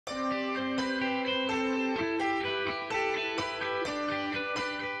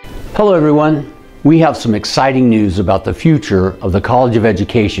Hello everyone. We have some exciting news about the future of the College of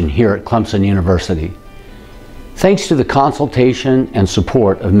Education here at Clemson University. Thanks to the consultation and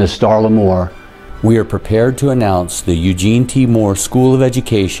support of Ms. Darla Moore, we are prepared to announce the Eugene T. Moore School of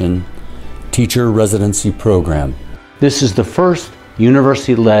Education Teacher Residency Program. This is the first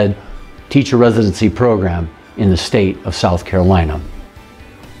university-led teacher residency program in the state of South Carolina.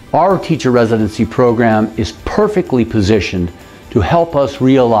 Our teacher residency program is perfectly positioned to help us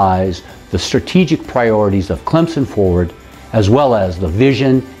realize the strategic priorities of Clemson Forward, as well as the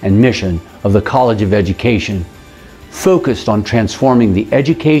vision and mission of the College of Education, focused on transforming the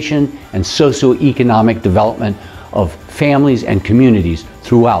education and socioeconomic development of families and communities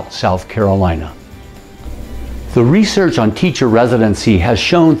throughout South Carolina. The research on teacher residency has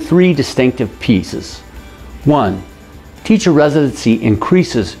shown three distinctive pieces. 1, teacher residency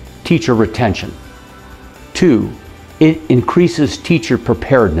increases teacher retention. 2, it increases teacher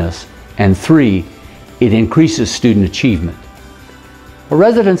preparedness. And 3, it increases student achievement. A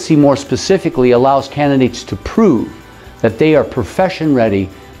residency more specifically allows candidates to prove that they are profession ready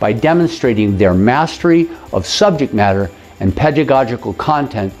by demonstrating their mastery of subject matter and pedagogical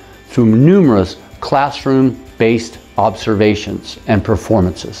content through numerous classroom-based observations and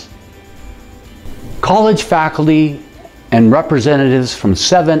performances. College faculty and representatives from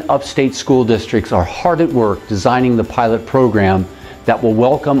 7 upstate school districts are hard at work designing the pilot program that will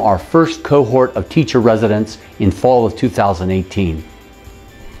welcome our first cohort of teacher residents in fall of 2018.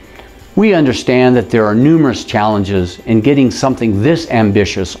 We understand that there are numerous challenges in getting something this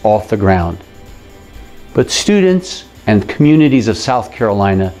ambitious off the ground. But students and communities of South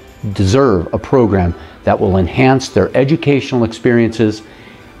Carolina deserve a program that will enhance their educational experiences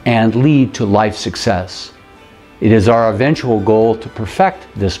and lead to life success. It is our eventual goal to perfect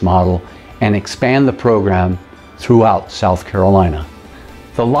this model and expand the program throughout South Carolina.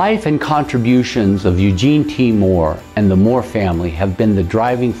 The life and contributions of Eugene T. Moore and the Moore family have been the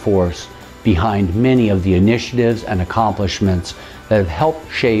driving force behind many of the initiatives and accomplishments that have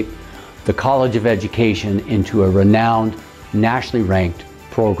helped shape the College of Education into a renowned, nationally ranked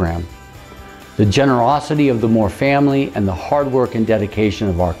program. The generosity of the Moore family and the hard work and dedication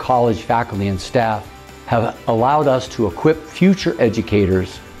of our college faculty and staff have allowed us to equip future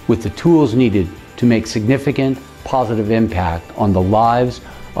educators with the tools needed to make significant positive impact on the lives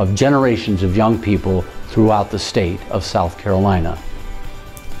of generations of young people throughout the state of South Carolina.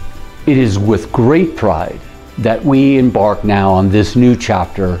 It is with great pride that we embark now on this new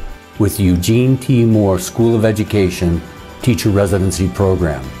chapter with Eugene T. Moore School of Education Teacher Residency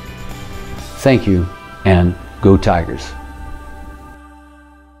Program. Thank you, and go Tigers.